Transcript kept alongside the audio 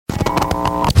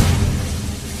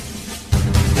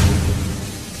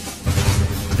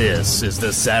This is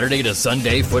the Saturday to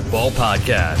Sunday Football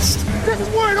Podcast. This is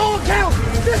where it all counts.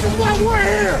 This is why we're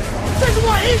here. This is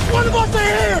why each one of us are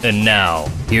here. And now,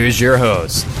 here's your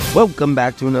host. Welcome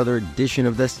back to another edition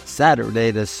of this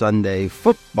Saturday to Sunday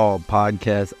Football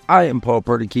Podcast. I am Paul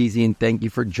Perticchese, and thank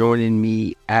you for joining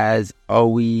me as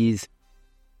always.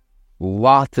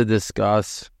 Lot to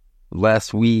discuss.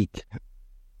 Last week,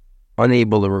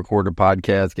 unable to record a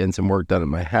podcast, getting some work done at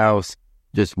my house.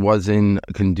 Just wasn't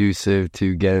conducive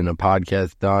to getting a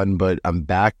podcast done, but I'm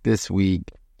back this week.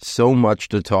 So much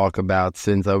to talk about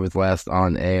since I was last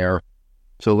on air.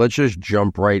 So let's just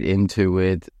jump right into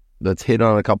it. Let's hit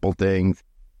on a couple things.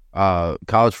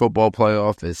 College football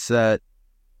playoff is set.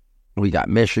 We got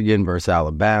Michigan versus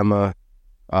Alabama.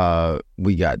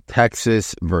 We got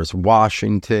Texas versus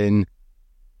Washington.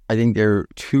 I think they're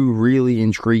two really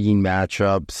intriguing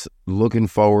matchups. Looking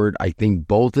forward, I think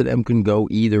both of them can go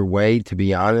either way, to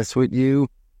be honest with you.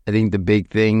 I think the big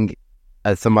thing,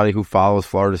 as somebody who follows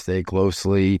Florida State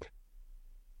closely,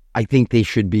 I think they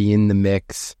should be in the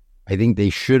mix. I think they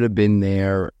should have been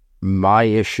there. My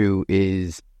issue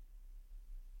is,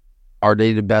 are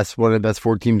they one of the best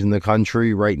four teams in the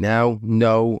country right now?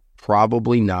 No,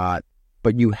 probably not.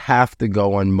 But you have to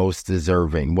go on most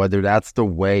deserving, whether that's the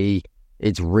way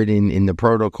it's written in the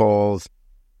protocols.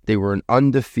 They were an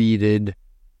undefeated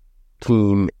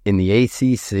team in the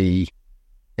ACC,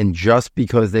 and just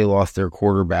because they lost their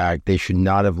quarterback, they should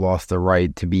not have lost the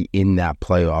right to be in that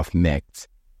playoff mix.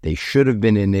 They should have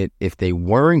been in it. If they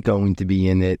weren't going to be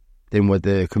in it, then what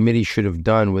the committee should have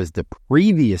done was the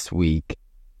previous week,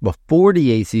 before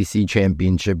the ACC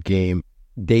championship game,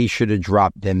 they should have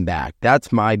dropped them back.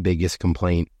 That's my biggest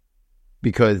complaint,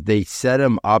 because they set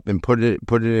them up and put it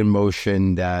in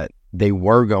motion that they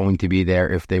were going to be there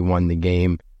if they won the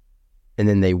game. And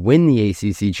then they win the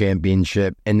ACC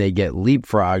championship and they get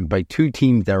leapfrogged by two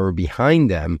teams that were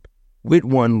behind them with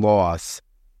one loss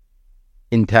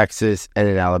in Texas and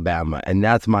in Alabama. And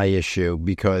that's my issue,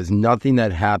 because nothing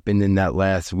that happened in that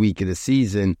last week of the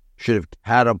season should have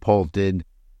catapulted,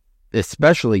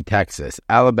 especially Texas.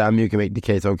 Alabama, you can make the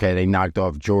case, okay, they knocked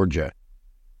off Georgia.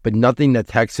 But nothing that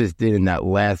Texas did in that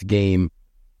last game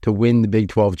to win the Big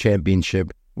 12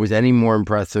 championship was any more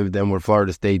impressive than what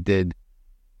Florida State did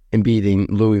in beating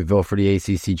Louisville for the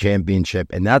ACC championship.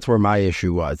 And that's where my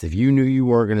issue was. If you knew you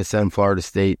weren't going to send Florida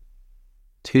State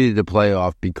to the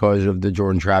playoff because of the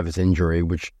Jordan Travis injury,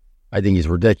 which I think is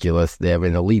ridiculous, they have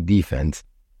an elite defense,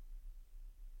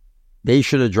 they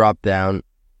should have dropped down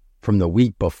from the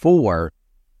week before,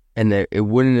 and it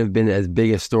wouldn't have been as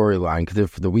big a storyline, because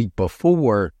if the week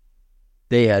before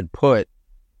they had put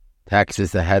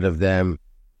Texas ahead of them,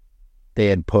 they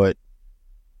had put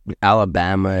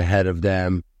Alabama ahead of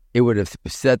them, it would have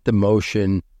set the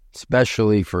motion,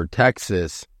 especially for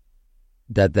Texas,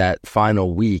 that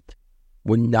final week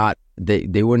would not, they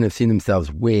wouldn't have seen themselves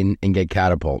win and get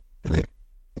catapulted.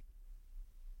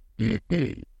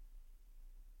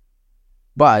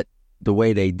 But the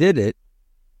way they did it,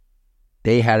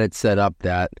 they had it set up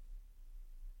that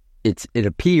it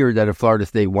appeared that if Florida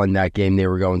State won that game, they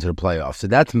were going to the playoffs. So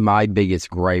that's my biggest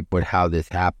gripe with how this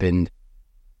happened.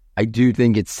 I do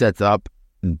think it sets up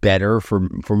better for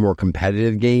more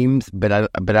competitive games, but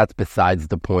that's besides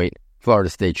the point. Florida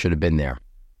State should have been there.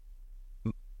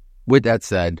 With that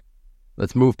said,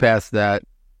 let's move past that.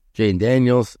 Jayden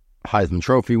Daniels, Heisman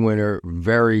Trophy winner,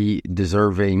 very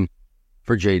deserving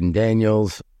for Jayden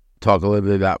Daniels. Talk a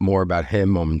little bit more about him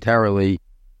momentarily.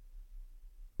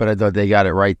 But I thought they got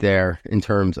it right there in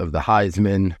terms of the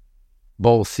Heisman.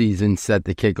 Bowl season set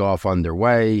to kick off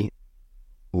underway.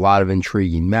 A lot of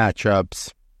intriguing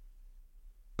matchups.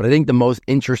 But I think the most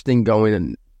interesting thing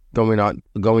going on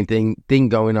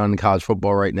in college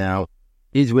football right now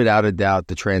is without a doubt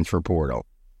the transfer portal.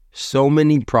 So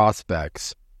many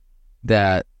prospects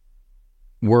that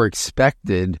were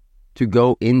expected to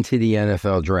go into the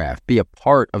NFL draft, be a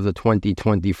part of the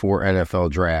 2024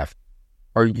 NFL draft,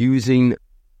 are using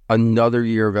another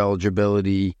year of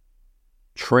eligibility,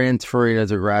 transferring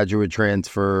as a graduate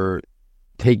transfer,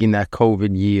 taking that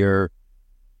COVID year.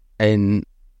 And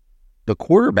the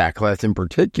quarterback class in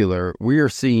particular, we are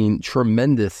seeing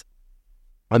tremendous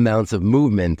amounts of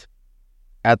movement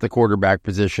at the quarterback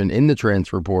position in the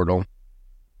transfer portal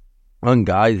on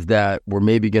guys that were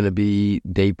maybe going to be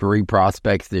day 3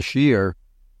 prospects this year.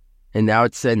 And now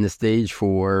it's setting the stage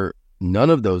for none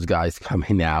of those guys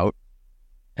coming out,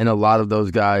 and a lot of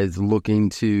those guys looking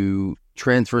to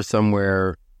transfer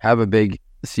somewhere, have a big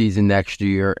season next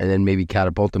year, and then maybe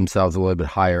catapult themselves a little bit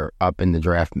higher up in the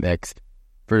draft mix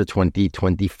for the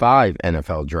 2025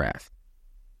 NFL draft.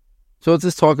 So let's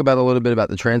just talk about a little bit about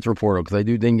the transfer portal, because I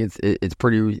do think it's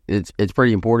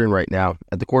pretty important right now.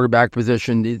 At the quarterback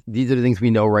position, these are the things we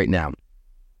know right now.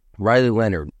 Riley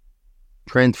Leonard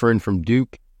transferring from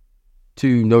Duke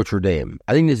to Notre Dame.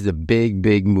 I think this is a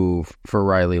big move for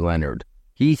Riley Leonard.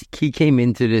 He came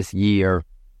into this year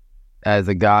as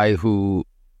a guy who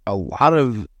a lot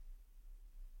of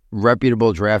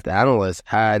reputable draft analysts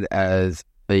had as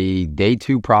a day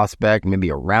 2 prospect, maybe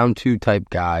a round 2 type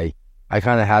guy. I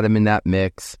kind of had him in that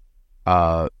mix.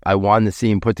 I wanted to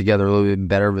see him put together a little bit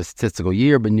better of a statistical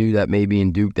year, but knew that maybe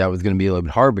in Duke that was going to be a little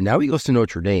bit hard. But now he goes to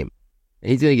Notre Dame.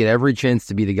 And he's going to get every chance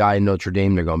to be the guy in Notre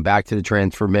Dame. They're going back to the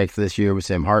transfer mix this year with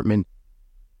Sam Hartman.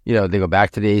 They go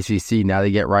back to the ACC. Now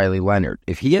they get Riley Leonard.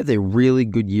 If he has a really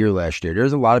good year last year,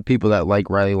 there's a lot of people that like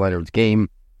Riley Leonard's game,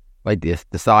 like the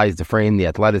size, the frame, the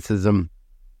athleticism.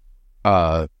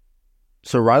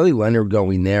 So Riley Leonard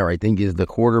going there, I think, is the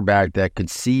quarterback that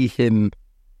could see him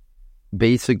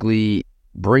basically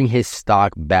bring his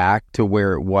stock back to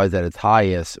where it was at its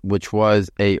highest, which was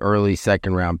a early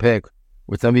second-round pick,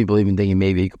 with some people even thinking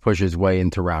maybe he could push his way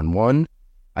into round 1.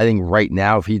 I think right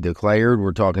now, if he declared,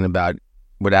 we're talking about,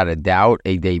 without a doubt,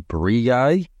 a day 3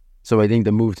 guy. So I think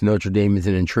the move to Notre Dame is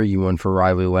an intriguing one for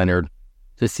Riley Leonard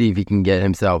to see if he can get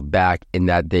himself back in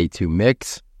that day 2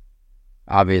 mix.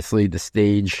 Obviously, the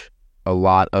stage, a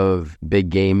lot of big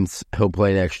games he'll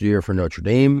play next year for Notre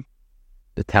Dame.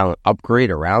 The talent upgrade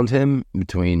around him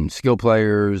between skill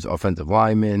players, offensive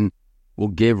linemen, will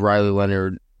give Riley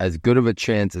Leonard as good of a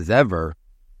chance as ever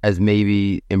as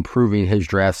maybe improving his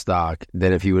draft stock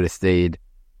than if he would have stayed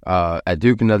at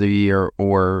Duke another year,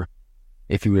 or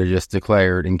if he would have just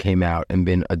declared and came out and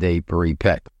been a day 3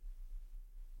 pick.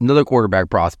 Another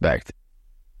quarterback prospect,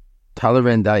 Tyler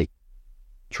Van Dyke,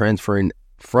 transferring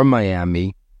from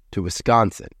Miami to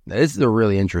Wisconsin. Now, this is a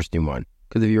really interesting one,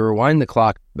 because if you rewind the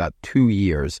clock about 2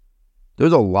 years,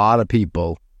 there's a lot of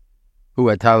people who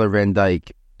had Tyler Van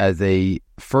Dyke as a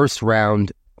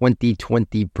first-round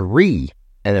 2023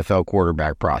 NFL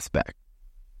quarterback prospect.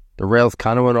 The rails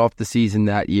kind of went off the season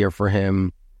that year for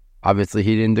him. Obviously,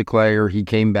 he didn't declare. He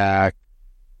came back.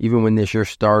 Even when this year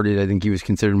started, I think he was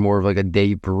considered more of like a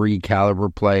day 3 caliber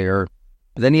player.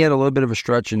 But then he had a little bit of a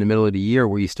stretch in the middle of the year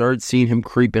where you started seeing him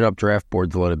creeping up draft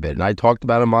boards a little bit. And I talked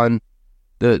about him on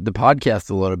the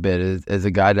podcast a little bit as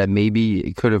a guy that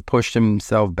maybe could have pushed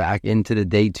himself back into the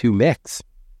day 2 mix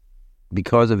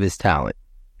because of his talent,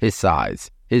 his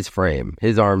size, his frame,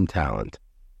 his arm talent.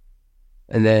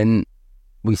 And then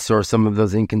we saw some of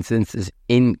those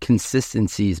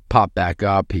inconsistencies pop back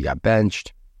up. He got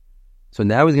benched. So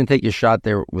now he's going to take a shot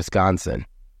there at Wisconsin.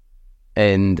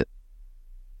 And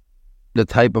the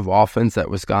type of offense that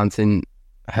Wisconsin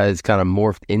has kind of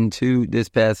morphed into this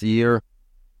past year,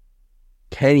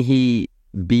 can he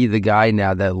be the guy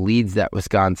now that leads that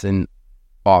Wisconsin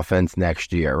offense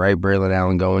next year, right? Braylon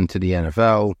Allen going to the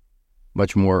NFL,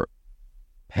 much more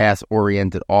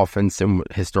pass-oriented offense than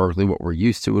historically what we're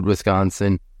used to with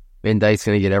Wisconsin. Van Dyke's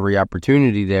going to get every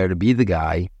opportunity there to be the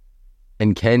guy.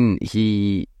 And can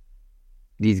he,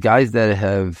 these guys that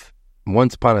have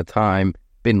once upon a time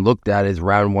been looked at as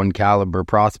round 1 caliber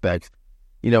prospects,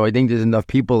 I think there's enough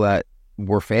people that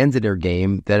were fans of their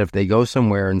game that if they go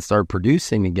somewhere and start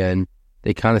producing again,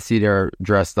 they kind of see their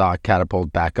draft stock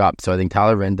catapult back up. So I think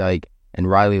Tyler Van Dyke and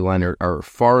Riley Leonard are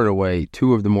far and away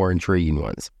 2 of the more intriguing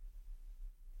ones.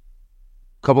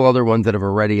 A couple other ones that have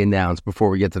already announced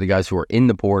before we get to the guys who are in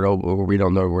the portal, or we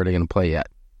don't know where they're going to play yet.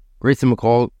 Grayson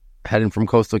McCall heading from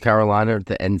Coastal Carolina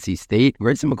to NC State.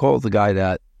 Grayson McCall is a guy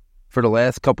that for the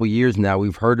last couple years now,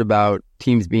 we've heard about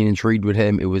teams being intrigued with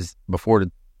him. It was before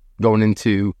going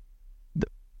into the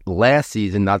last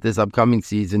season, not this upcoming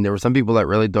season. There were some people that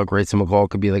really thought Grayson McCall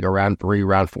could be like a round 3,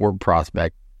 round 4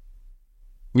 prospect.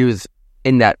 He was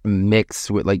in that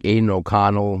mix with like Aiden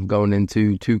O'Connell going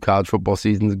into 2 college football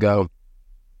seasons ago.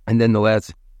 And then the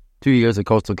last 2 years at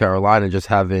Coastal Carolina just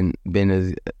haven't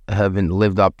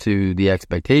lived up to the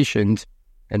expectations.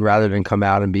 And rather than come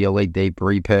out and be a late day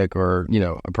 3 pick or,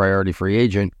 a priority free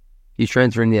agent, he's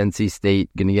transferring to NC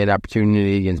State, going to get an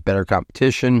opportunity against better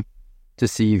competition to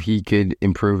see if he could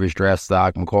improve his draft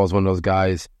stock. McCall's one of those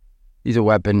guys. He's a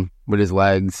weapon with his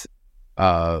legs,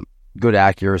 good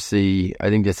accuracy. I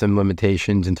think there's some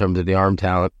limitations in terms of the arm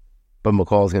talent, but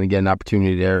McCall's going to get an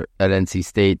opportunity there at NC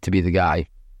State to be the guy.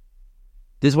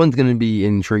 This one's going to be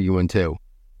an intriguing one too.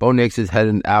 Bo Nix is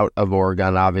heading out of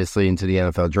Oregon, obviously, into the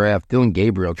NFL draft. Dylan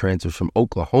Gabriel transfers from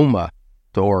Oklahoma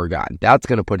to Oregon. That's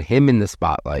going to put him in the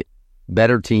spotlight.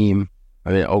 Better team.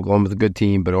 I mean, Oklahoma's a good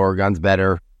team, but Oregon's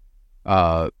better.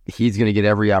 He's going to get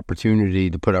every opportunity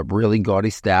to put up really gaudy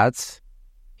stats.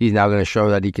 He's now going to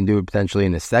show that he can do it potentially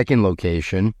in a second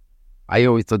location. I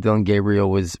always thought Dylan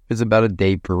Gabriel was about a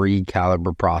day 3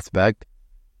 caliber prospect.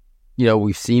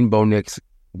 We've seen Bo Nix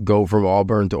go from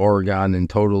Auburn to Oregon and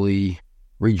totally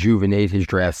rejuvenate his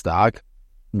draft stock.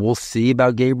 We'll see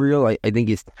about Gabriel. I think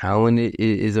his talent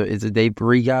is a day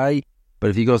 3 guy, but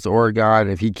if he goes to Oregon,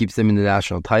 if he keeps them in the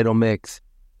national title mix,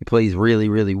 he plays really,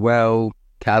 really well,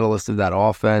 catalyst of that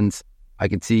offense, I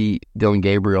could see Dylan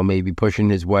Gabriel maybe pushing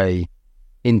his way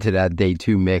into that day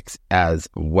 2 mix as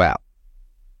well.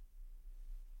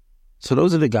 So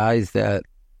those are the guys that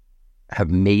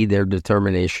have made their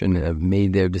determination, have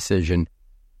made their decision.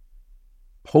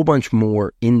 A whole bunch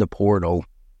more in the portal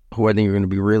who I think are going to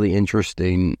be really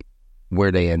interesting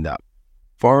where they end up.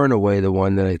 Far and away, the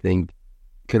one that I think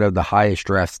could have the highest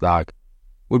draft stock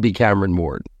would be Cameron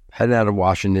Ward, heading out of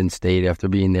Washington State after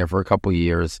being there for a couple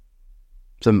years.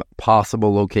 Some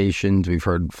possible locations. We've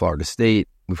heard Florida State.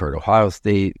 We've heard Ohio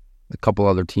State. A couple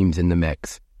other teams in the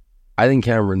mix. I think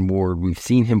Cameron Ward, we've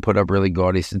seen him put up really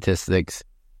gaudy statistics.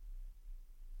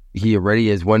 He already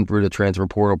has went through the transfer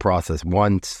portal process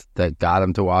once that got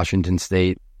him to Washington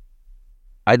State.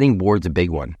 I think Ward's a big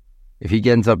one. If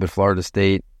he ends up at Florida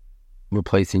State,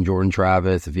 replacing Jordan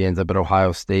Travis, if he ends up at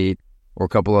Ohio State or a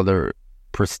couple other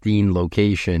pristine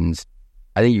locations,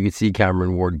 I think you could see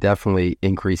Cameron Ward definitely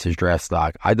increase his draft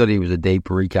stock. I thought he was a day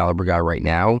 3 caliber guy right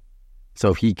now.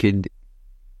 So if he could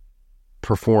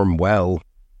perform well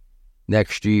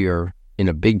next year in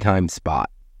a big-time spot,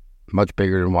 much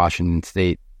bigger than Washington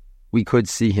State, we could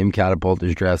see him catapult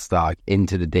his draft stock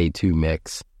into the day 2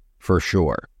 mix for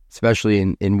sure, especially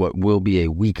in what will be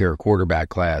a weaker quarterback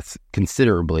class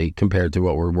considerably compared to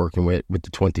what we're working with the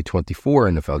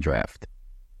 2024 NFL draft.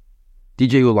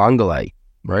 DJ Uiagalelei,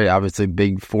 right? Obviously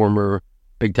big-time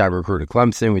recruit at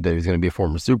Clemson. We thought he was going to be a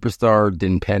former superstar.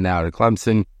 Didn't pan out at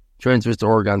Clemson. Transfers to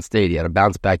Oregon State. He had a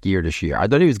bounce-back year this year. I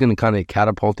thought he was going to kind of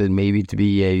catapult it maybe to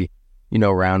be a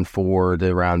round 4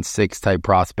 to round 6 type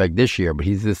prospect this year, but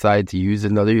he's decided to use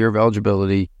another year of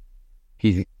eligibility.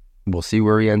 We'll see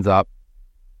where he ends up.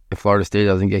 If Florida State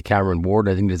doesn't get Cameron Ward,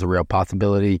 I think there's a real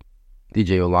possibility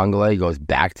DJ Uiagalelei goes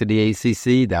back to the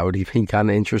ACC. That would be kind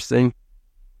of interesting.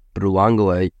 But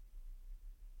Uiagalelei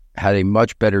had a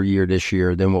much better year this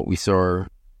year than what we saw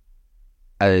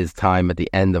at his time at the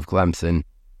end of Clemson.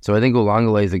 So I think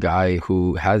Uiagalelei is a guy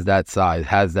who has that size,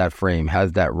 has that frame,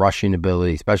 has that rushing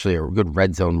ability, especially a good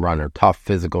red zone runner, tough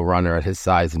physical runner at his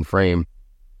size and frame,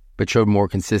 but showed more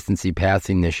consistency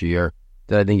passing this year.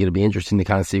 That I think it'll be interesting to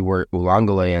kind of see where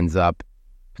Uiagalelei ends up.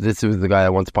 This was the guy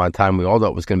that once upon a time we all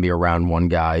thought was going to be a round 1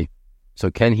 guy.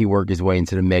 So can he work his way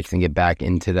into the mix and get back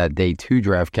into that day 2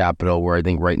 draft capital where I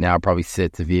think right now probably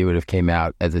sits if he would have came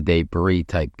out as a day 3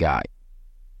 type guy.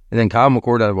 And then Kyle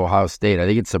McCord out of Ohio State, I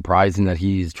think it's surprising that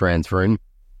he's transferring,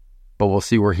 but we'll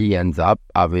see where he ends up.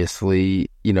 Obviously,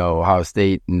 Ohio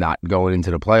State not going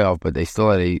into the playoff, but they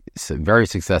still had a very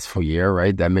successful year,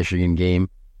 right? That Michigan game,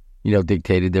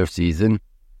 dictated their season.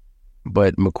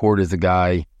 But McCord is a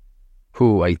guy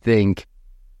who I think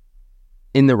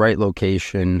in the right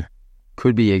location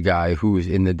could be a guy who is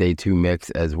in the day 2 mix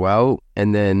as well.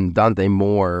 And then Dante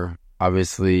Moore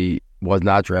obviously was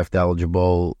not draft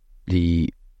eligible.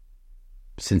 The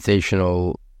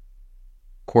sensational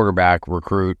quarterback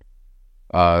recruit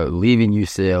leaving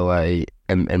UCLA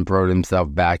and brought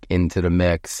himself back into the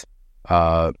mix.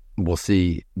 We'll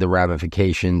see the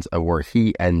ramifications of where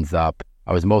he ends up.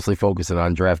 I was mostly focusing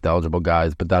on draft-eligible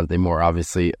guys, but Dante Moore,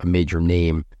 obviously a major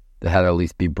name that had to at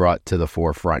least be brought to the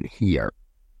forefront here.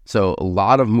 So a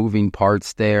lot of moving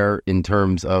parts there in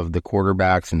terms of the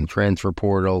quarterbacks and the transfer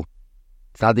portal.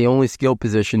 It's not the only skill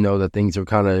position, though, that things are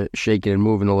kind of shaking and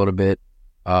moving a little bit.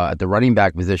 At the running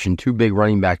back position, 2 big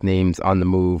running back names on the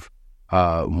move.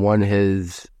 One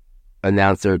has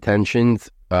announced their intentions,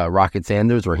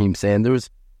 Raheem Sanders,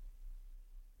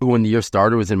 who when the year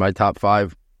started was in my top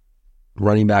 5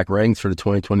 running back ranks for the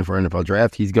 2024 NFL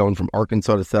Draft. He's going from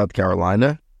Arkansas to South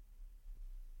Carolina.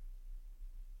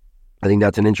 I think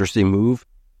that's an interesting move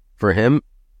for him.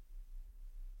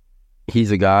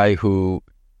 He's a guy who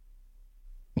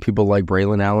people like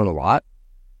Braylon Allen a lot.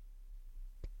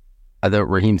 I thought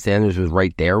Raheem Sanders was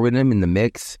right there with him in the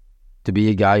mix to be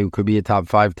a guy who could be a top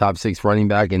 5, top 6 running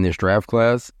back in this draft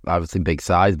class. Obviously, big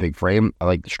size, big frame. I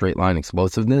like the straight line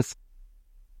explosiveness.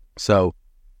 So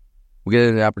we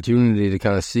get an opportunity to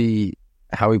kind of see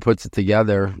how he puts it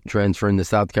together, transferring to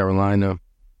South Carolina.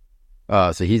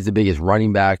 So he's the biggest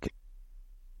running back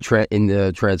in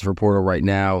the transfer portal right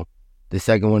now. The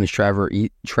second one is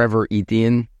Trevor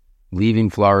Etienne,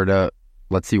 leaving Florida.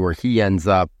 Let's see where he ends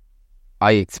up.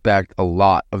 I expect a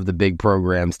lot of the big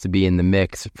programs to be in the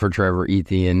mix for Trevor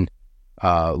Etienne.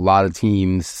 A lot of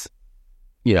teams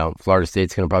Florida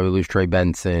State's going to probably lose Trey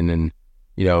Benson, and,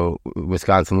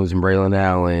 Wisconsin losing Braylon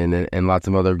Allen and lots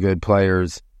of other good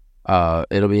players.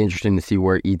 It'll be interesting to see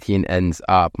where Etienne ends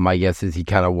up. My guess is he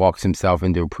kind of walks himself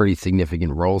into a pretty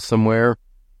significant role somewhere.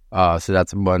 So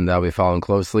that's one that I'll be following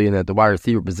closely. And at the wide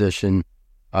receiver position,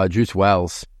 Juice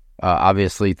Wells,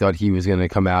 obviously thought he was going to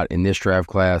come out in this draft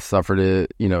class, suffered a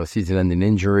season-ending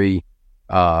injury.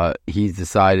 He's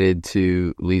decided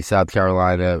to leave South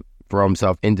Carolina, throw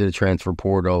himself into the transfer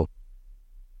portal.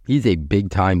 He's a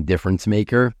big-time difference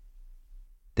maker.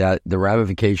 That the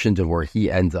ramifications of where he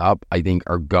ends up, I think,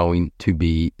 are going to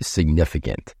be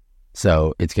significant.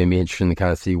 So it's going to be interesting to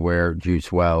kind of see where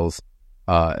Juice Wells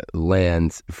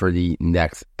lands for the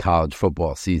next college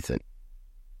football season.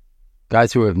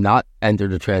 Guys who have not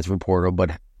entered the transfer portal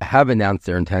but have announced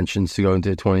their intentions to go into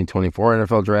the 2024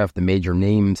 NFL Draft, the major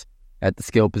names at the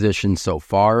skill position so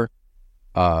far.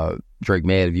 Drake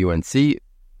May out of UNC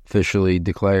officially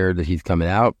declared that he's coming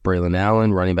out. Braylon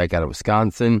Allen, running back out of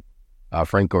Wisconsin.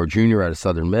 Frank Gore Jr. out of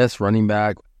Southern Miss, running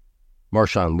back.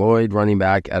 Marshawn Lloyd, running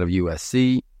back out of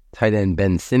USC. Tight end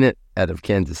Ben Sinnott out of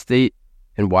Kansas State.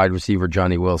 And wide receiver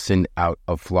Johnny Wilson out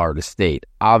of Florida State.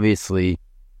 Obviously,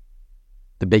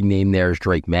 the big name there is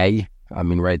Drake May.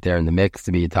 Right there in the mix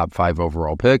to be a top 5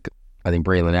 overall pick. I think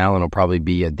Braylon Allen will probably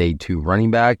be a day 2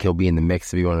 running back. He'll be in the mix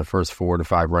to be one of the first 4 to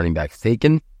 5 running backs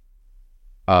taken.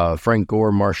 Frank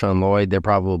Gore, Marshawn Lloyd, they're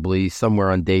probably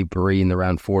somewhere on day 3 in the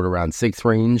round 4 to round 6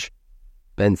 range.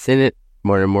 Ben Sinnott,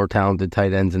 one of the more talented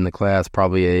tight ends in the class,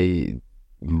 probably a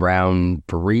round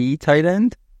 3 tight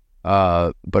end,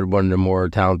 but one of the more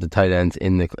talented tight ends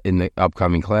in the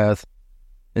upcoming class.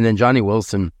 And then Johnny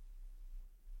Wilson,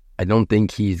 I don't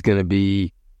think he's going to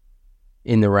be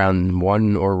in the round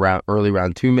 1 or early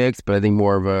round 2 mix, but I think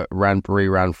more of a round 3,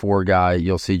 round 4 guy.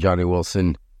 You'll see Johnny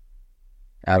Wilson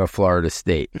out of Florida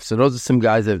State. So those are some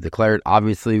guys that have declared.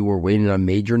 Obviously, we're waiting on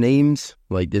major names.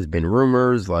 Like, there's been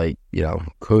rumors,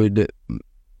 could,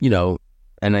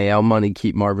 NIL money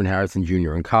keep Marvin Harrison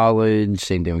Jr. in college?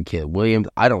 Same thing with Caleb Williams.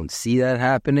 I don't see that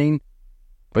happening.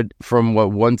 But from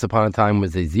what once upon a time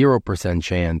was a 0%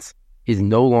 chance, is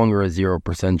no longer a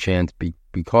 0% chance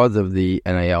because of the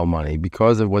NIL money,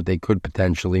 because of what they could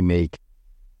potentially make.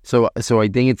 So I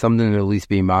think it's something to at least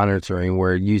be monitoring,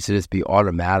 where it used to just be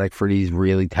automatic for these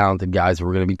really talented guys who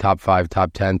are going to be top 5,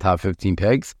 top 10, top 15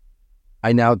 picks.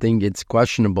 I now think it's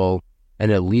questionable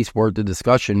and at least worth the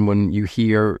discussion when you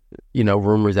hear,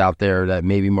 rumors out there that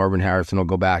maybe Marvin Harrison will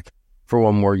go back for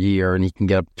one more year and he can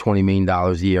get up $20 million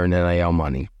a year in NIL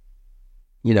money.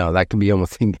 That can be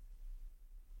almost...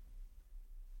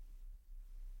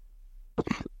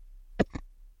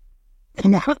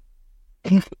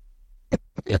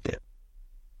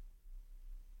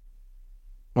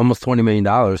 almost $20 million.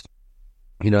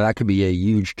 That could be a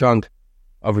huge chunk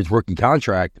of his rookie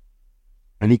contract,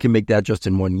 and he can make that just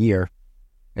in 1 year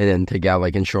and then take out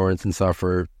like insurance and stuff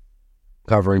for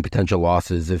covering potential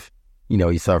losses if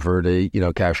he suffered a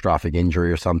catastrophic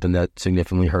injury or something that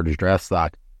significantly hurt his draft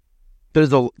stock.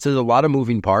 There's a lot of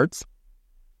moving parts,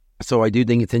 so I do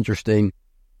think it's interesting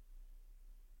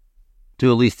to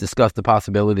at least discuss the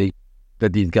possibility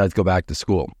that these guys go back to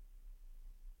school.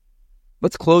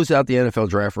 Let's close out the NFL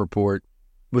Draft Report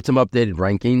with some updated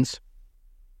rankings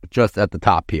just at the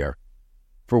top here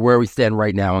for where we stand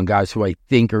right now on guys who I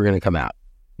think are going to come out.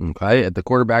 Okay, at the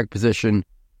quarterback position,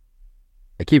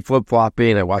 I keep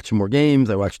flip-flopping. I watch some more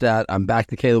games. I watch that. I'm back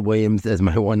to Caleb Williams as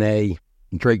my 1A,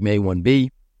 Drake May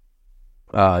 1B.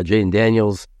 Jaden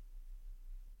Daniels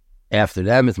after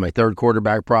them is my 3rd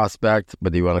quarterback prospect,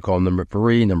 whether you want to call him number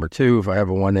 3, number 2, if I have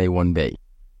a 1A, 1B.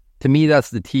 To me,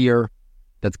 that's the tier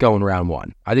that's going round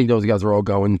 1. I think those guys are all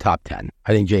going top 10.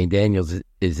 I think Jaden Daniels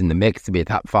is in the mix to be a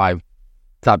top 5,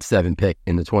 top 7 pick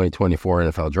in the 2024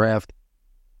 NFL Draft.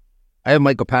 I have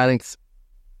Michael Penix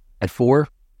at 4,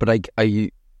 but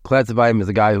I classify him as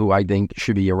a guy who I think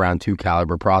should be a round 2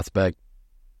 caliber prospect.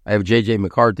 I have J.J.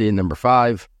 McCarthy at number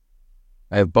 5.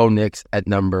 I have Bo Nix at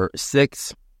number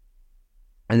 6.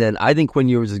 And then I think Quinn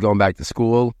Ewers is going back to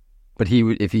school, but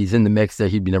if he's in the mix there,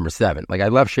 he'd be number 7. Like, I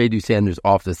left Shadu Sanders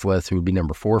off this list, who would be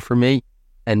number 4 for me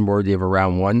and worthy of a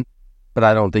round 1. But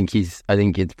I don't think I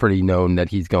think it's pretty known that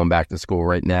he's going back to school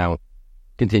right now,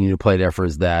 continue to play there for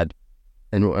his dad,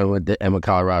 and what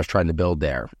Colorado's trying to build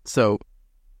there. So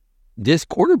this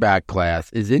quarterback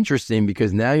class is interesting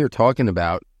because now you're talking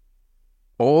about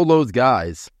all those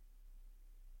guys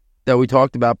that we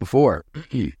talked about before.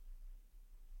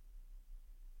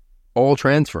 All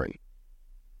transferring.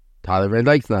 Tyler Van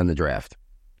Dyke's not in the draft.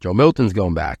 Joe Milton's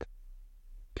going back.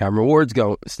 Cameron Ward's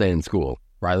staying in school.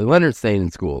 Riley Leonard's staying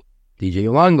in school. DJ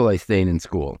Ulangale staying in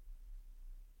school.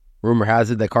 Rumor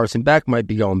has it that Carson Beck might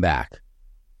be going back,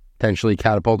 potentially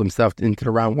catapult himself into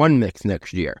the round 1 mix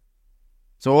next year.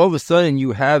 So all of a sudden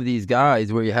you have these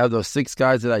guys where you have those 6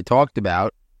 guys that I talked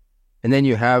about, and then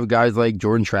you have guys like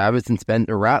Jordan Travis and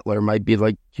Spencer Rattler might be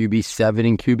like QB7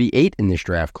 and QB8 in this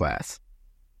draft class.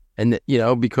 And,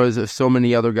 because of so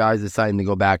many other guys deciding to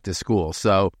go back to school.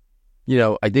 So,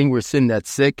 I think we're sitting at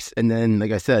 6. And then,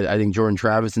 like I said, I think Jordan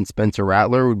Travis and Spencer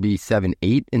Rattler would be 7,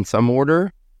 8 in some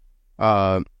order.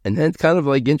 And then it's kind of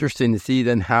like interesting to see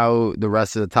then how the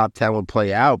rest of the top 10 would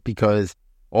play out, because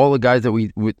all the guys that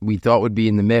we thought would be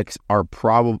in the mix are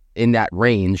probably in that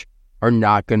range are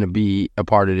not going to be a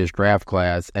part of this draft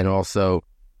class. And also,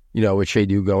 with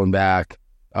Shadu going back,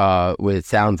 with it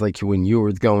sounds like when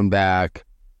Eward's going back,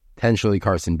 potentially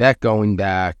Carson Beck going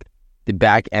back, the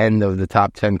back end of the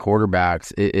top 10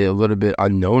 quarterbacks is a little bit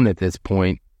unknown at this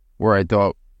point, where I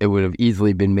thought it would have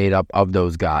easily been made up of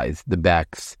those guys, the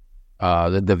Becks,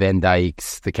 the Van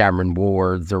Dykes, the Cameron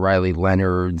Wards, the Riley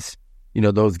Leonards,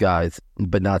 those guys,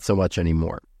 but not so much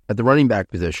anymore. At the running back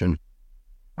position,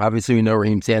 obviously we know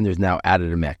Raheem Sanders now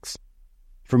added a mix.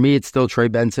 For me, it's still Trey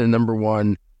Benson, number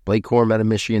 1, Blake Corum out of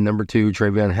Michigan, number 2,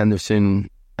 Travion Henderson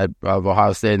of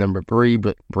Ohio State, number 3,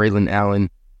 but Braylon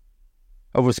Allen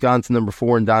of Wisconsin, number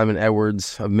 4, and Diamond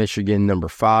Edwards of Michigan, number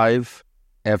 5.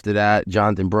 After that,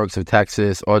 Jonathan Brooks of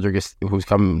Texas, who's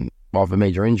coming off a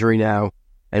major injury now,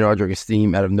 and Audric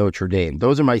Esteem out of Notre Dame.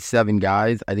 Those are my 7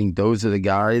 guys. I think those are the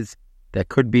guys that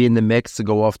could be in the mix to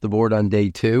go off the board on day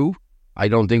 2. I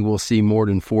don't think we'll see more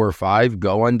than 4 or 5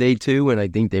 go on day 2, and I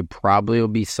think they probably will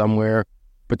be somewhere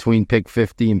between pick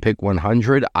 50 and pick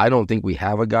 100. I don't think we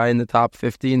have a guy in the top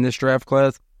 50 in this draft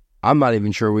class. I'm not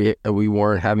even sure we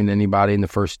weren't having anybody in the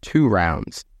first 2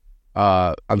 rounds.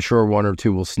 I'm sure 1 or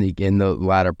 2 will sneak in the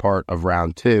latter part of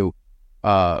round 2.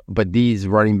 But these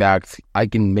running backs, I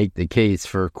can make the case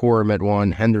for Corum at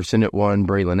 1, Henderson at 1,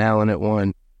 Braylon Allen at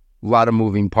 1. A lot of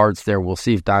moving parts there. We'll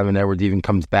see if Diamond Edwards even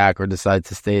comes back or decides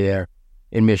to stay there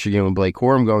in Michigan with Blake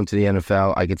Corum going to the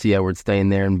NFL. I could see Edwards staying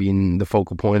there and being the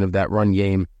focal point of that run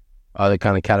game to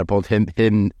kind of catapult him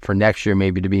for next year,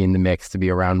 maybe to be in the mix, to be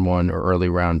a round 1 or early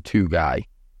round 2 guy.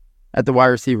 At the wide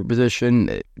receiver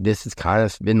position, this has kind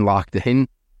of been locked in.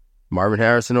 Marvin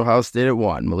Harrison, Ohio State at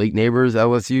 1. Malik Neighbors,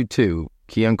 LSU 2.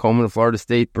 Keon Coleman of Florida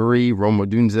State, 3. Rome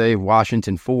Odunze of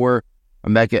Washington, 4.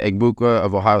 Emeka Egbuka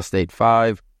of Ohio State,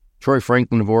 5. Troy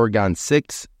Franklin of Oregon,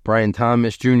 6. Brian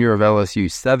Thomas Jr. of LSU,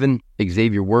 7.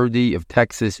 Xavier Worthy of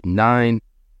Texas, 9.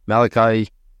 Xavier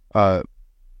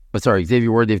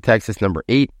Worthy of Texas, number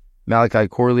 8. Malachi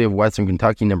Corley of Western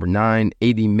Kentucky, number 9.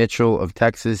 A.D. Mitchell of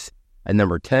Texas at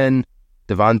number 10.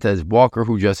 Devontae Walker,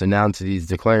 who just announced that he's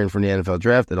declaring for the NFL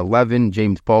draft, at 11.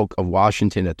 James Polk of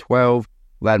Washington at 12.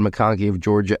 Ladd McConkey of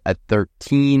Georgia at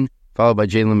 13, followed by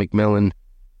Jalen McMillan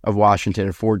of Washington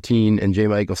at 14, and J.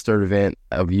 Michael Sturdivant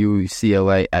of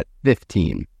UCLA at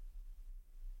 15.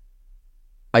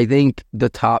 I think the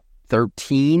top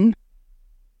 13,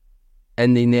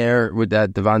 ending there with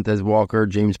that Devontae Walker,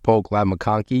 James Polk, Ladd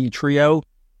McConkey trio,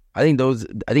 I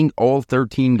think all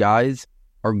 13 guys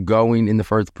are going in the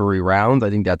first 3 rounds.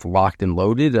 I think that's locked and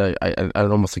loaded. I'd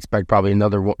almost expect probably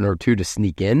another 1 or 2 to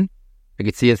sneak in. I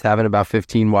could see us having about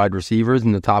 15 wide receivers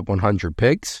in the top 100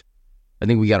 picks. I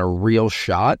think we got a real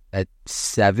shot at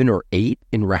 7 or 8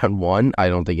 in round 1. I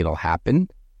don't think it'll happen.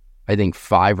 I think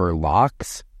 5 are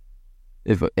locks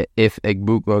if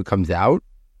Egbuka comes out.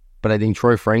 But I think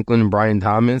Troy Franklin and Brian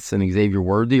Thomas and Xavier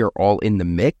Worthy are all in the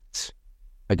mix.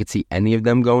 I could see any of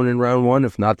them going in round 1,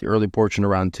 if not the early portion of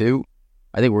round 2.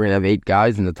 I think we're going to have 8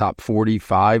 guys in the top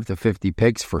 45 to 50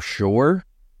 picks for sure.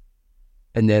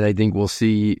 And then I think we'll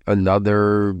see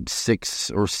another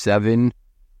 6 or 7,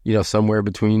 somewhere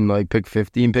between like pick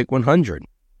 50 and pick 100.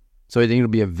 So I think it'll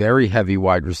be a very heavy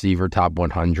wide receiver top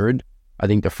 100. I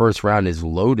think the first round is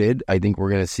loaded. I think we're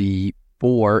going to see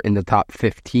 4 in the top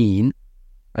 15.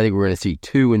 I think we're going to see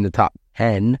 2 in the top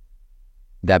 10,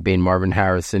 that being Marvin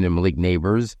Harrison and Malik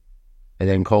Neighbors. And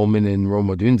then Coleman and Rome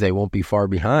Odunze won't be far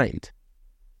behind.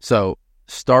 So,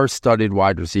 star-studded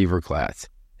wide receiver class.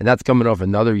 And that's coming off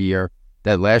another year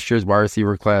that last year's wide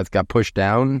receiver class got pushed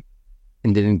down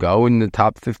and didn't go in the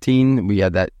top 15. We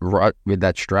had that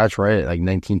stretch, right, at like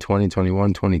 19, 20,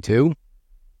 21, 22.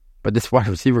 But this wide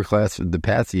receiver class for the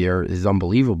past year is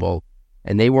unbelievable.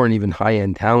 And they weren't even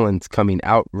high-end talents coming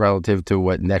out relative to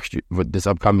what this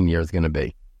upcoming year is going to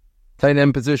be. Tight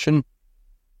end position.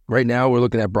 Right now, we're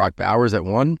looking at Brock Bowers at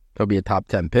 1. He'll be a top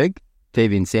 10 pick.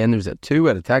 Tavian Sanders at 2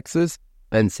 out of Texas.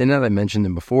 Ben Sinnott, I mentioned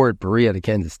him before, at Berea out of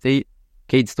Kansas State.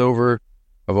 Kate Stover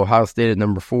of Ohio State at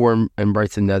number 4, and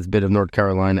Bryson Nesbitt of North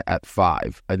Carolina at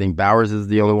 5. I think Bowers is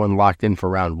the only one locked in for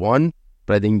round 1, but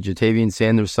but I think Jatavian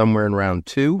Sanders somewhere in round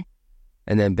 2.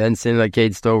 And then Benson, like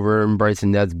Cade Stover and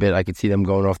Bryson Nesbitt, I could see them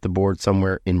going off the board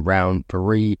somewhere in round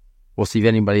 3. We'll see if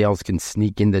anybody else can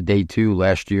sneak into day 2.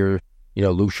 Last year,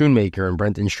 Luke Schoonmaker and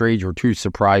Brenton Strange were 2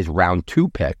 surprise round 2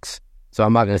 picks. So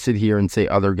I'm not going to sit here and say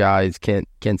other guys can't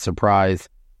surprise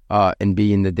and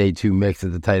be in the day 2 mix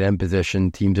at the tight end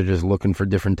position. Teams are just looking for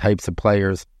different types of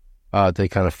players to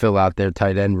kind of fill out their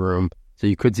tight end room. So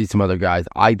you could see some other guys.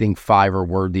 I think 5 are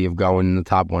worthy of going in the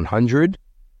top 100.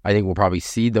 I think we'll probably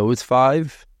see those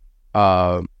 5.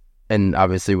 And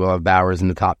obviously we'll have Bowers in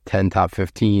the top 10, top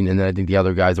 15. And then I think the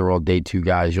other guys are all day 2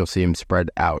 guys. You'll see them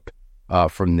spread out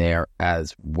from there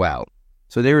as well.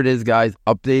 So there it is, guys.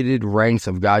 Updated ranks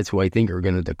of guys who I think are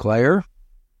going to declare.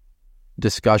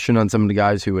 Discussion on some of the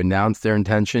guys who announced their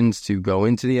intentions to go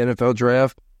into the NFL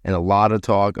draft. And a lot of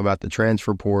talk about the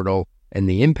transfer portal and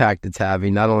the impact it's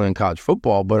having not only on college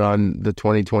football, but on the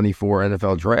 2024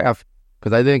 NFL draft.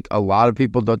 Because I think a lot of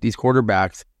people thought these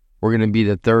quarterbacks were going to be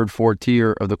the 3rd, 4th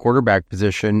tier of the quarterback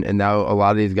position. And now a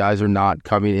lot of these guys are not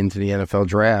coming into the NFL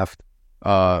draft.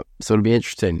 So it'll be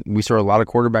interesting. We saw a lot of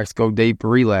quarterbacks go day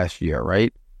 3 last year,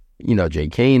 right? Jay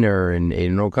Kaner and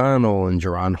Aiden O'Connell and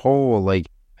Jaron Hole. I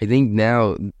think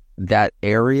now that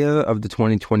area of the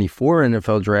 2024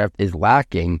 NFL draft is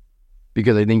lacking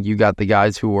because I think you got the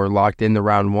guys who are locked in the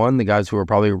round 1, the guys who are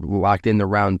probably locked in the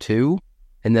round 2,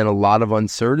 and then a lot of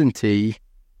uncertainty,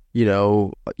 with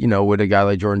a guy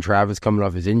like Jordan Travis coming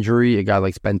off his injury, a guy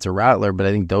like Spencer Rattler. But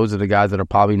I think those are the guys that are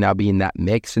probably now be in that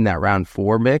mix, in that round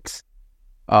 4 mix,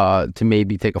 to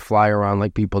maybe take a flyer on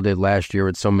like people did last year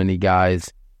with so many guys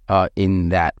in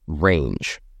that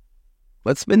range.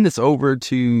 Let's spin this over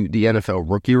to the NFL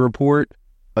rookie report.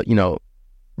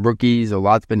 Rookies, a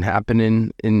lot's been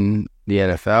happening in the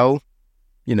NFL.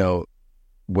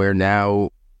 We're now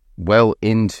well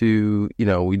into,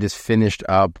 we just finished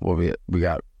up, we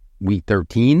got week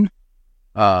 13.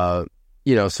 So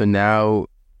now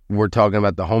we're talking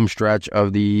about the home stretch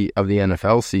of the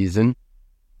NFL season.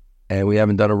 And we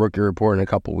haven't done a rookie report in a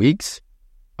couple weeks.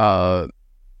 So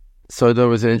there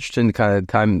was an interesting kind of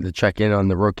time to check in on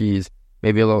the rookies,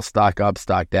 maybe a little stock up,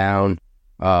 stock down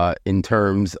in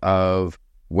terms of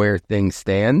where things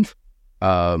stand.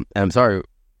 And I'm sorry,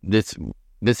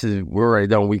 we're already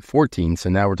done week 14, so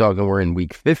now we're in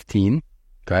week 15,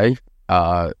 okay?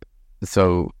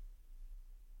 So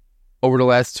over the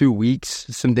last 2 weeks,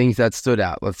 some things that stood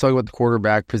out. Let's talk about the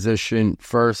quarterback position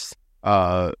first.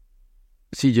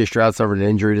 C.J. Stroud suffered an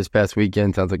injury this past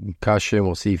weekend. Sounds like a concussion.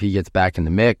 We'll see if he gets back in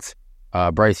the mix.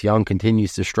 Bryce Young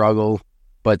continues to struggle,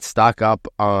 but stock up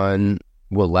on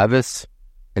Will Levis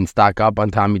and stock up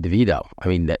on Tommy DeVito. I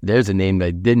mean, there's a name that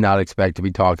I did not expect to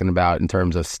be talking about in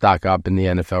terms of stock up in the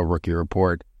NFL rookie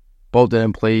report. Both of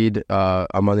them played on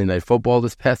Monday Night Football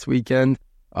this past weekend.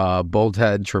 Both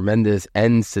had tremendous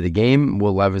ends to the game.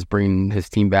 Will Levis bringing his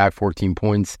team back 14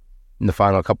 points in the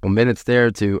final couple minutes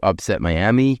there to upset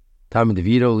Miami. Tommy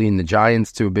DeVito leading the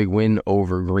Giants to a big win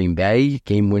over Green Bay.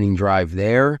 Game-winning drive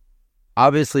there.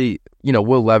 Obviously,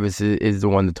 Will Levis is the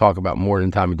one to talk about more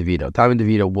than Tommy DeVito. Tommy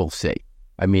DeVito, we'll see.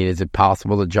 I mean, is it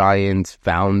possible the Giants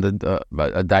found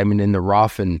a diamond in the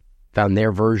rough and found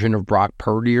their version of Brock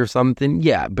Purdy or something?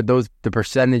 Yeah, but the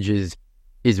percentages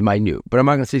is minute. But I'm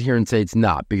not going to sit here and say it's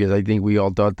not, because I think we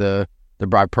all thought the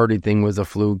Brock Purdy thing was a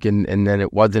fluke, and then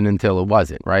it wasn't until it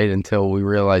wasn't, right? Until we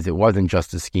realized it wasn't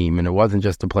just a scheme, and it wasn't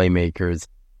just the playmakers,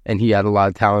 and he had a lot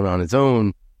of talent on his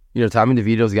own. Tommy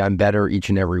DeVito's gotten better each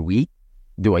and every week.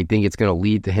 Do I think it's going to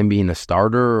lead to him being a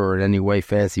starter or in any way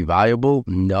fantasy viable?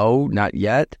 No, not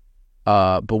yet.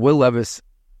 But Will Levis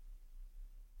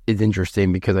is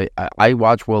interesting because I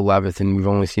watch Will Levis, and we've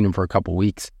only seen him for a couple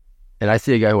weeks. And I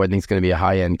see a guy who I think is going to be a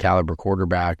high-end caliber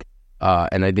quarterback.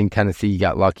 And I think Tennessee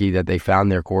got lucky that they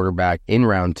found their quarterback in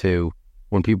round 2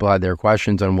 when people had their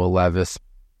questions on Will Levis.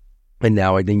 And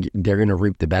now I think they're going to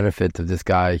reap the benefits of this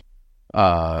guy.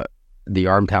 The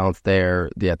arm talent's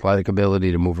there, the athletic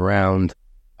ability to move around.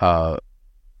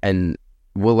 And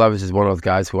Will Levis is one of those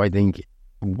guys who I think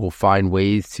will find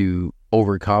ways to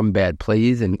overcome bad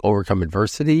plays and overcome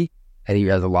adversity. And he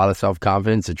has a lot of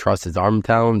self-confidence to trust his arm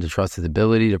talent, to trust his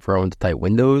ability to throw into tight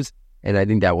windows. And I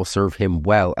think that will serve him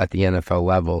well at the NFL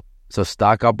level. So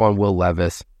stock up on Will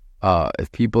Levis.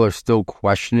 If people are still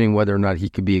questioning whether or not he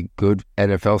could be a good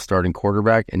NFL starting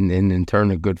quarterback and in turn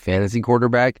a good fantasy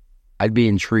quarterback, I'd be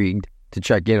intrigued to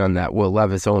check in on that Will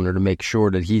Levis owner to make sure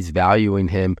that he's valuing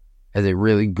him as a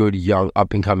really good young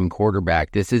up-and-coming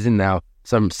quarterback. This isn't now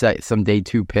some day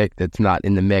 2 pick that's not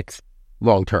in the mix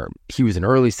long-term. He was an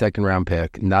early second-round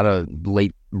pick, not a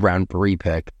late round 3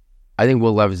 pick. I think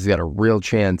Will Levis has got a real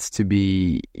chance to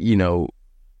be,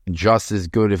 just as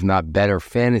good, if not better,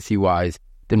 fantasy-wise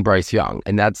than Bryce Young.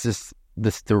 And that's just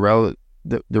the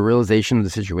realization of the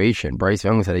situation. Bryce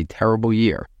Young has had a terrible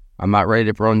year. I'm not ready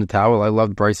to throw in the towel. I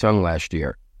loved Bryce Young last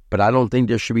year. But I don't think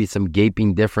there should be some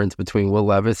gaping difference between Will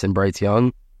Levis and Bryce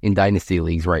Young in dynasty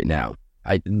leagues right now.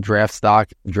 Draft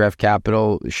stock, draft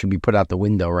capital should be put out the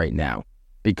window right now,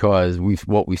 because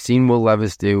what we've seen Will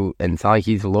Levis do, and it's not like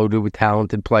he's loaded with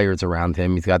talented players around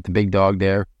him. He's got the big dog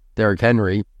there, Derrick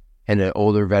Henry, and an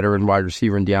older veteran wide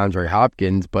receiver in DeAndre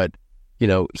Hopkins, but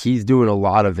he's doing a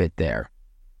lot of it there.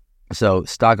 So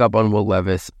stock up on Will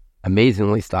Levis.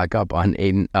 Amazingly, stock up on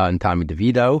Tommy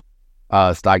DeVito.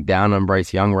 Stock down on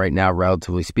Bryce Young right now,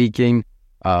 relatively speaking.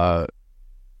 And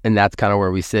that's kind of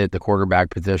where we sit at the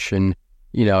quarterback position.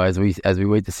 As we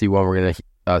wait to see when we're going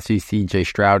to see C.J.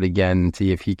 Stroud again and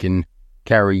see if he can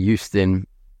carry Houston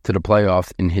to the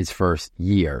playoffs in his first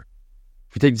year.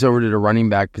 If we take this over to the running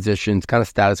back position, it's kind of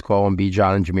status quo on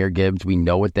Bijan and Jahmyr Gibbs. We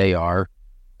know what they are.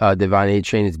 Devon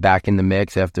A-Chain is back in the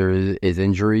mix after his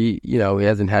injury. He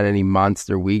hasn't had any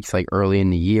monster weeks like early in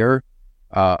the year.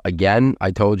 Again,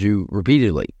 I told you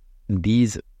repeatedly,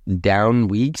 these down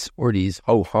weeks or these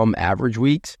ho-hum average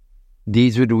weeks,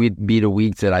 these would be the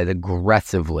weeks that I'd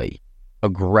aggressively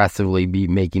be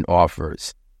making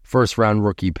offers. First round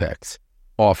rookie picks,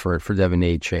 offer it for Devon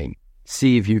A-Chain.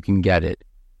 See if you can get it.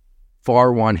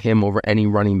 Far want him over any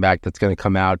running back that's going to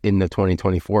come out in the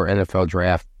 2024 NFL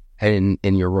draft and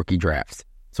in your rookie drafts.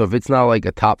 So if it's not like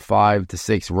a top 5 to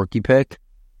 6 rookie pick,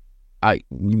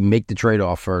 you make the trade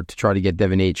offer to try to get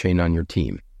Devon A-Chain on your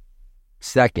team.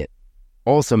 Second,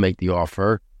 also make the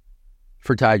offer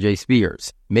for Tyjae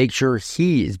Spears. Make sure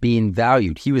he is being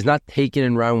valued. He was not taken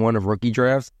in round 1 of rookie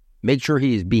drafts. Make sure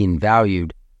he is being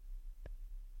valued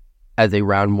as a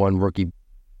round 1 rookie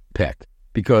pick.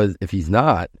 Because if he's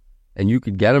not, and you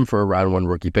could get him for a round 1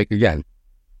 rookie pick, again,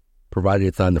 provided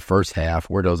it's not in the first half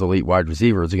where those elite wide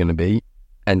receivers are going to be,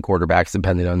 and quarterbacks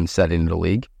depending on the setting of the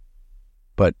league.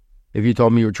 But if you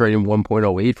told me you were trading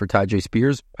 1.08 for Tyjae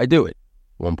Spears, I do it.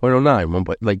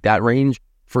 1.09, like that range,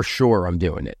 for sure I'm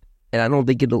doing it. And I don't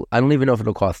even know if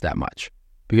it'll cost that much,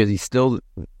 because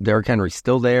Derrick Henry's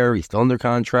still there. He's still under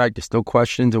contract. There's still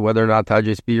questions of whether or not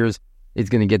Tyjae Spears is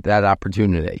going to get that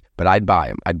opportunity. But I'd buy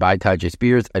him. I'd buy Tyjae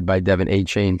Spears. I'd buy Devon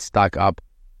A-Chain, stock up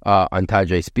on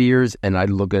Tyjae Spears, and I'd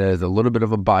look at it as a little bit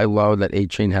of a buy low that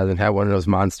A-Chain hasn't had one of those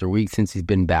monster weeks since he's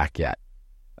been back yet.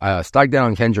 Stock down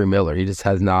on Kendre Miller. He just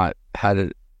has not had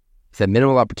it. He's had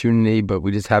minimal opportunity, but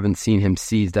we just haven't seen him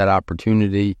seize that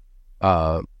opportunity.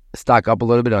 Stock up a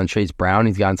little bit on Chase Brown.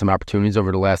 He's gotten some opportunities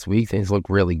over the last week, and he's looked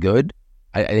really good.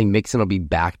 I think Mixon will be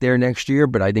back there next year,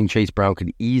 but I think Chase Brown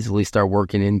could easily start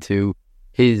working into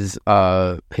his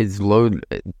load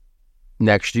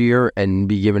next year and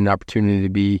be given an opportunity to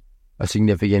be a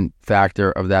significant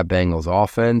factor of that Bengals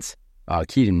offense.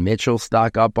 Keaton Mitchell,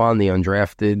 stock up on the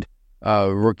undrafted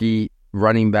rookie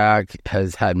running back,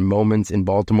 has had moments in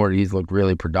Baltimore that he's looked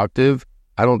really productive.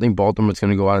 I don't think Baltimore's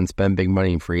going to go out and spend big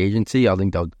money in free agency. I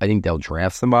think they'll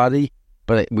draft somebody.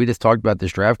 But we just talked about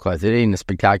this draft class. It ain't a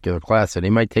spectacular class, so they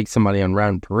might take somebody on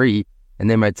round 3, and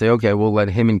they might say, okay, we'll let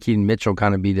him and Keaton Mitchell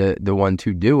kind of be the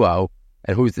 1-2 duo.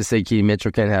 And who's to say Keaton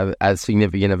Mitchell can't have as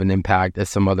significant of an impact as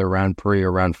some other round 3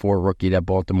 or round 4 rookie that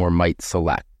Baltimore might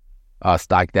select?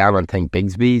 Stock down on Tank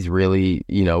Bigsby. He's really,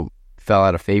 fell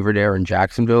out of favor there in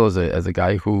Jacksonville as a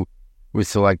guy who was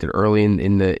selected early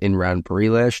in round 3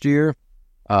 last year.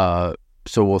 So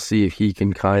we'll see if he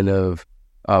can kind of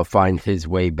find his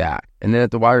way back. And then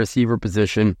at the wide receiver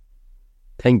position,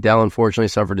 Tank Dell unfortunately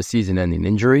suffered a season-ending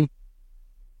injury.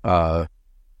 So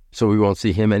we won't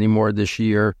see him anymore this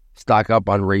year. Stock up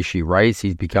on Rashee Rice.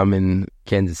 He's becoming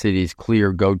Kansas City's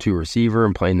clear go-to receiver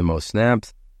and playing the most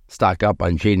snaps. Stock up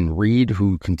on Jaden Reed,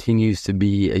 who continues to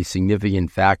be a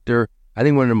significant factor. I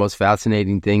think one of the most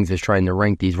fascinating things is trying to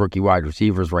rank these rookie wide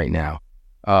receivers right now.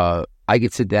 I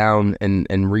could sit down and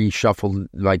reshuffle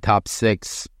my top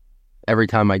 6 every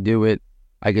time I do it.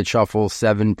 I could shuffle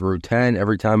 7 through 10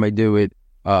 every time I do it.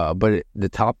 But the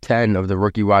top 10 of the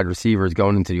rookie wide receivers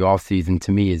going into the offseason,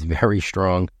 to me, is very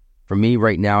strong. For me,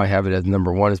 right now, I have it as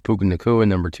number 1 is Puka Nacua,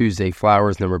 number 2 Zay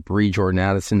Flowers, number 3 Jordan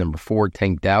Addison, number 4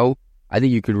 Tank Dell. I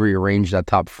think you could rearrange that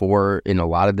top 4 in a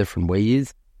lot of different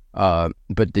ways. But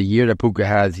the year that Puka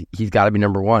has, he's got to be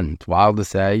number 1. It's wild to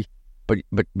say, but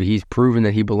he's proven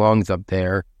that he belongs up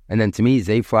there. And then to me,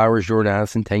 Zay Flowers, Jordan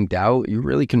Addison, Tank Dell, you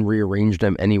really can rearrange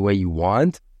them any way you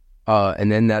want.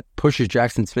 And then that pushes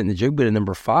Jackson Smith-Njigba to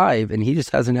number 5, and he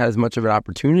just hasn't had as much of an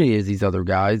opportunity as these other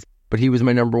guys. But he was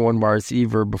my number 1 wide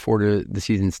receiver before the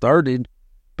season started.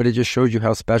 But it just shows you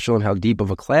how special and how deep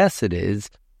of a class it is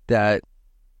that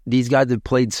these guys have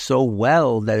played so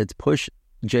well that it's pushed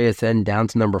JSN down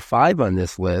to number 5 on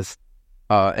this list.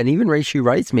 And even Rashee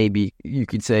Rice, maybe you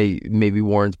could say maybe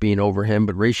warrants being over him,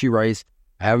 but Rashee Rice,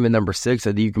 I have him at number 6. I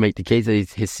think you can make the case that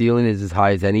his ceiling is as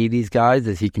high as any of these guys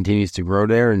as he continues to grow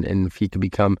there, and if he could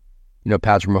become,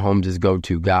 Patrick Mahomes'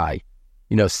 go-to guy.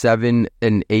 7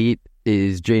 and 8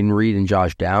 is Jaden Reed and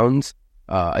Josh Downs.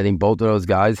 I think both of those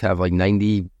guys have like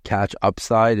 90 catch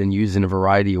upside and used in a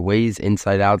variety of ways,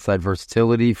 inside, outside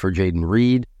versatility for Jaden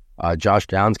Reed. Josh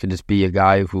Downs could just be a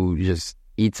guy who just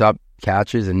eats up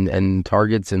catches and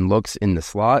targets and looks in the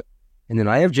slot. And then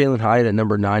I have Jalen Hyatt at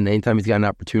number 9. Anytime he's got an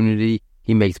opportunity,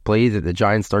 he makes plays. That the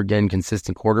Giants start getting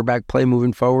consistent quarterback play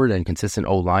moving forward and consistent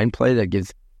O-line play that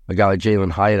gives a guy like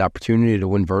Jalen Hyatt opportunity to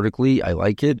win vertically. I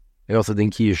like it. I also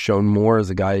think he has shown more as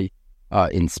a guy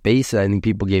in space that I think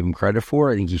people gave him credit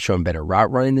for. I think he's shown better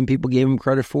route running than people gave him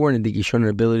credit for, and I think he's shown an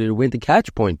ability to win the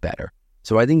catch point better.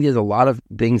 So I think there's a lot of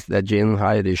things that Jalen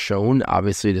Hyatt has shown.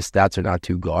 Obviously, the stats are not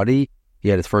too gaudy. He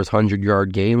had his first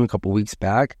 100-yard game a couple weeks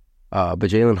back. But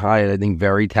Jalen Hyatt, I think,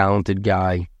 very talented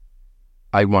guy.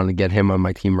 I want to get him on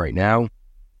my team right now.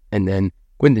 And then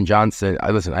Quentin Johnson.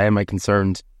 I have my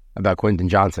concerns about Quentin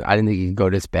Johnson. I didn't think he could go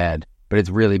this bad. But it's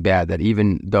really bad that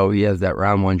even though he has that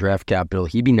round 1 draft capital,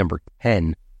 he'd be number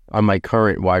 10 on my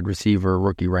current wide receiver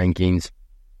rookie rankings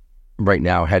right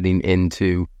now heading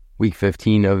into week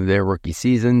 15 of their rookie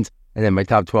seasons. And then my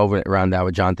top 12 would round out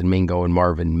with Jonathan Mingo and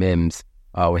Marvin Mims.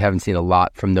 We haven't seen a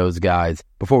lot from those guys.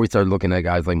 Before we started looking at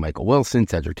guys like Michael Wilson,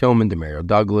 Cedric Tillman, Demario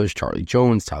Douglas, Charlie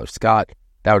Jones, Tyler Scott,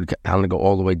 that would kind of go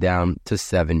all the way down to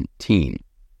 17.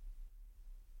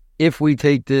 If we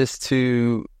take this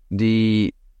to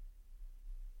the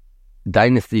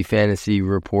Dynasty Fantasy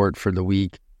Report for the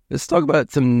week, let's talk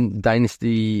about some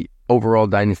overall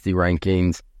dynasty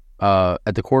rankings.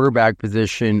 At the quarterback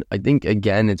position, I think,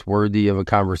 again, it's worthy of a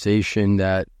conversation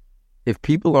that if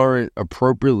people aren't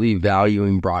appropriately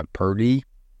valuing Brock Purdy,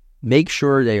 make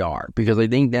sure they are. Because I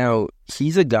think now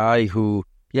he's a guy who,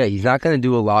 he's not going to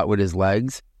do a lot with his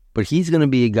legs, but he's going to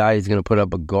be a guy who's going to put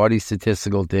up a gaudy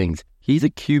statistical things. He's a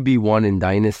QB1 in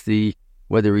Dynasty,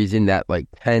 whether he's in that like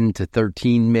 10 to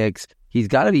 13 mix. He's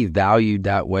got to be valued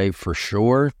that way for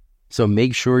sure. So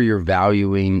make sure you're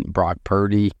valuing Brock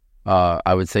Purdy.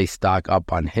 I would say stock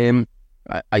up on him.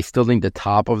 I still think the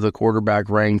top of the quarterback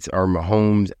ranks are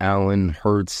Mahomes, Allen,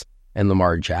 Hurts, and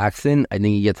Lamar Jackson. I think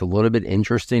he gets a little bit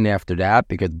interesting after that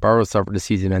because Burrow suffered a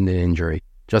season-ending injury.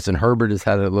 Justin Herbert has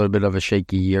had a little bit of a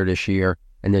shaky year this year,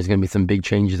 and there's going to be some big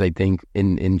changes, I think,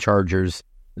 in Chargers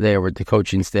there with the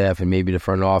coaching staff and maybe the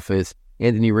front office.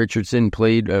 Anthony Richardson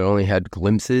played and only had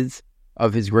glimpses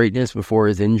of his greatness before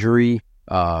his injury.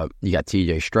 You got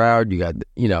T.J. Stroud, you got,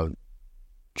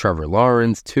 Trevor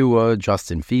Lawrence, Tua,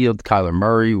 Justin Fields, Kyler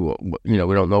Murray. We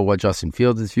don't know what Justin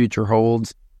Fields' future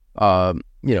holds.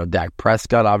 Dak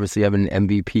Prescott obviously having an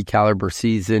MVP caliber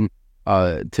season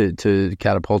to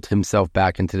catapult himself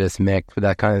back into this mix. But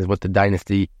that kind of is what the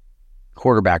dynasty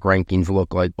quarterback rankings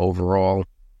look like overall.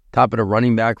 Top of the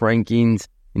running back rankings,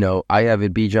 I have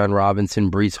it Bijan Robinson,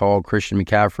 Breece Hall, Christian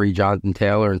McCaffrey, Jonathan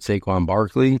Taylor, and Saquon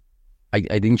Barkley. I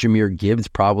think Jahmyr Gibbs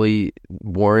probably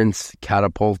warrants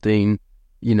catapulting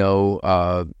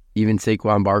even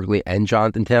Saquon Barkley and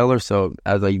Jonathan Taylor. So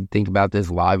as I think about this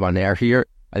live on air here,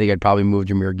 I think I'd probably move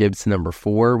Jahmyr Gibbs to number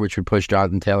 4, which would push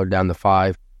Jonathan Taylor down to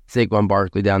 5, Saquon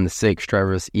Barkley down to 6,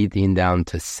 Travis Etienne down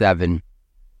to 7.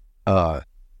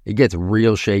 It gets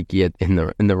real shaky in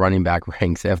the running back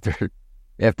ranks after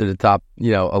the top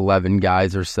 11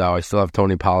 guys or so. I still have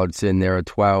Tony Pollard sitting there at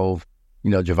 12.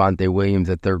 Javonte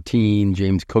Williams at 13,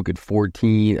 James Cook at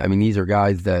 14. I mean, these are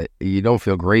guys that you don't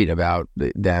feel great about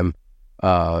them,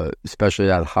 especially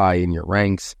that high in your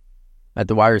ranks. At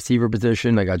the wide receiver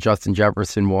position, I got Justin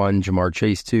Jefferson 1, Jamar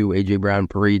Chase 2, A.J. Brown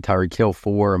 3, Tyreek Hill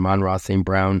 4, Amon-Ra St.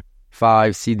 Brown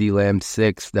 5, C.D. Lamb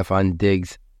 6, Stephon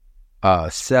Diggs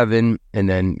 7, and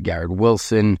then Garrett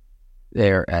Wilson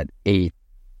there at 8.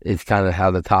 It's kind of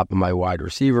how the top of my wide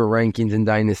receiver rankings in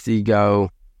Dynasty go.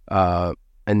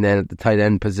 And then at the tight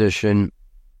end position,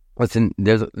 listen,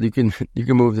 you can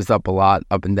move this up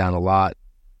and down a lot.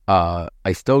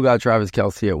 I still got Travis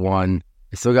Kelce at 1.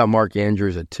 I still got Mark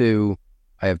Andrews at 2.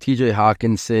 I have T.J.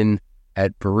 Hawkinson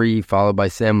at 3, followed by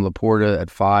Sam Laporta at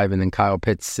 5, and then Kyle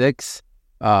Pitts 6.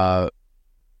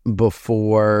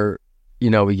 Before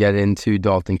we get into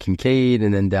Dalton Kincaid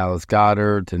and then Dallas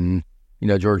Goedert and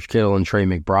George Kittle and Trey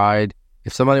McBride.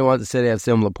 If somebody wants to say they have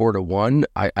Sam Laporta 1,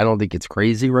 I don't think it's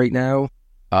crazy right now.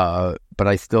 But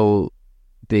I still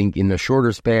think in the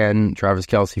shorter span, Travis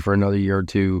Kelce for another year or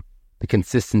two, the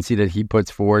consistency that he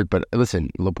puts forward. But listen,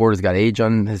 Laporta's got age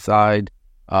on his side.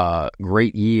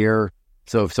 Great year.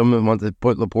 So if someone wants to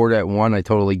put Laporta at 1, I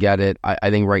totally get it. I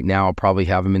think right now I'll probably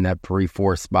have him in that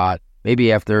 3-4 spot,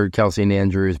 maybe after Kelsey and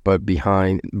Andrews, but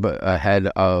ahead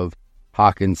of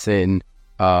Hawkinson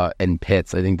and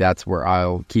Pitts. I think that's where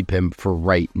I'll keep him for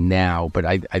right now. But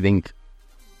I think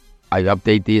I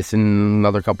update this in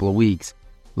another couple of weeks.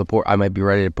 I might be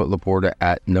ready to put Laporta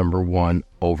at number 1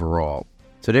 overall.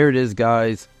 So there it is,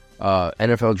 guys.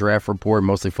 NFL draft report,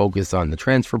 mostly focused on the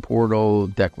transfer portal,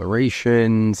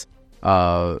 declarations,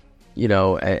 and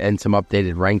some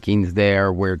updated rankings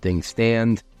there where things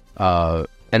stand.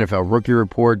 NFL rookie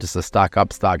report, just a stock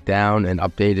up, stock down, and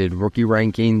updated rookie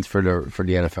rankings for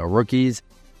the NFL rookies.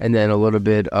 And then a little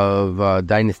bit of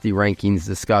dynasty rankings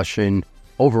discussion,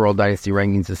 overall dynasty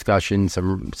rankings discussion,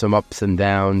 some ups and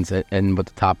downs, and what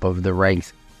the top of the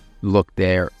ranks look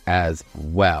there as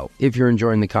well. If you're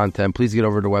enjoying the content, please get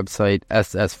over to the website,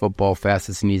 SS Football,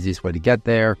 fastest and easiest way to get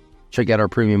there. Check out our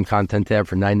premium content tab.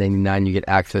 For $9.99, you get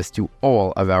access to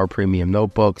all of our premium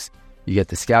notebooks. You get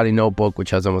the scouting notebook, which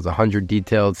has almost 100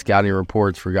 detailed scouting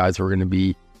reports for guys who are going to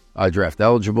be draft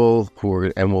eligible,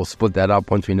 and we'll split that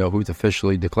up once we know who's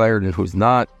officially declared and who's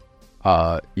not.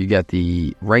 You get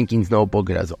the rankings notebook.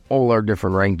 It has all our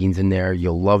different rankings in there.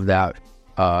 You'll love that.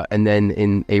 And then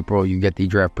in April, you get the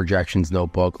draft projections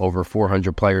notebook, over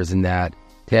 400 players in that,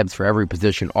 tabs for every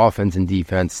position, offense and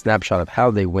defense, snapshot of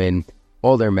how they win,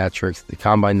 all their metrics, the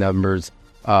combine numbers,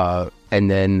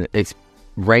 and then it's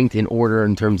ranked in order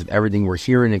in terms of everything we're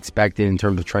hearing, expected in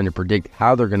terms of trying to predict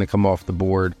how they're going to come off the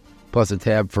board, plus a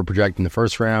tab for projecting the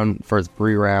first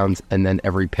 3 rounds, and then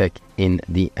every pick in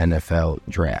the NFL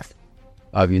draft.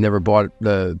 If you've never bought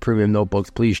the premium notebooks,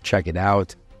 please check it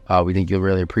out. We think you'll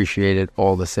really appreciate it.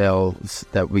 All the sales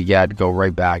that we get go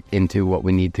right back into what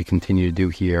we need to continue to do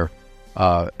here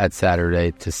at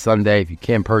Saturday to Sunday. If you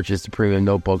can't purchase the premium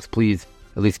notebooks, please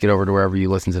at least get over to wherever you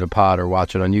listen to the pod or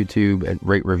watch it on YouTube and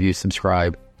rate, review,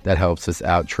 subscribe. That helps us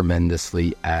out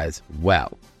tremendously as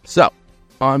well. So,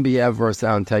 on behalf of our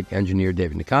sound tech engineer,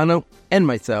 David Nicano, and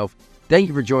myself, thank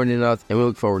you for joining us, and we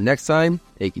look forward next time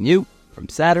taking you from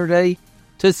Saturday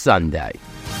to Sunday.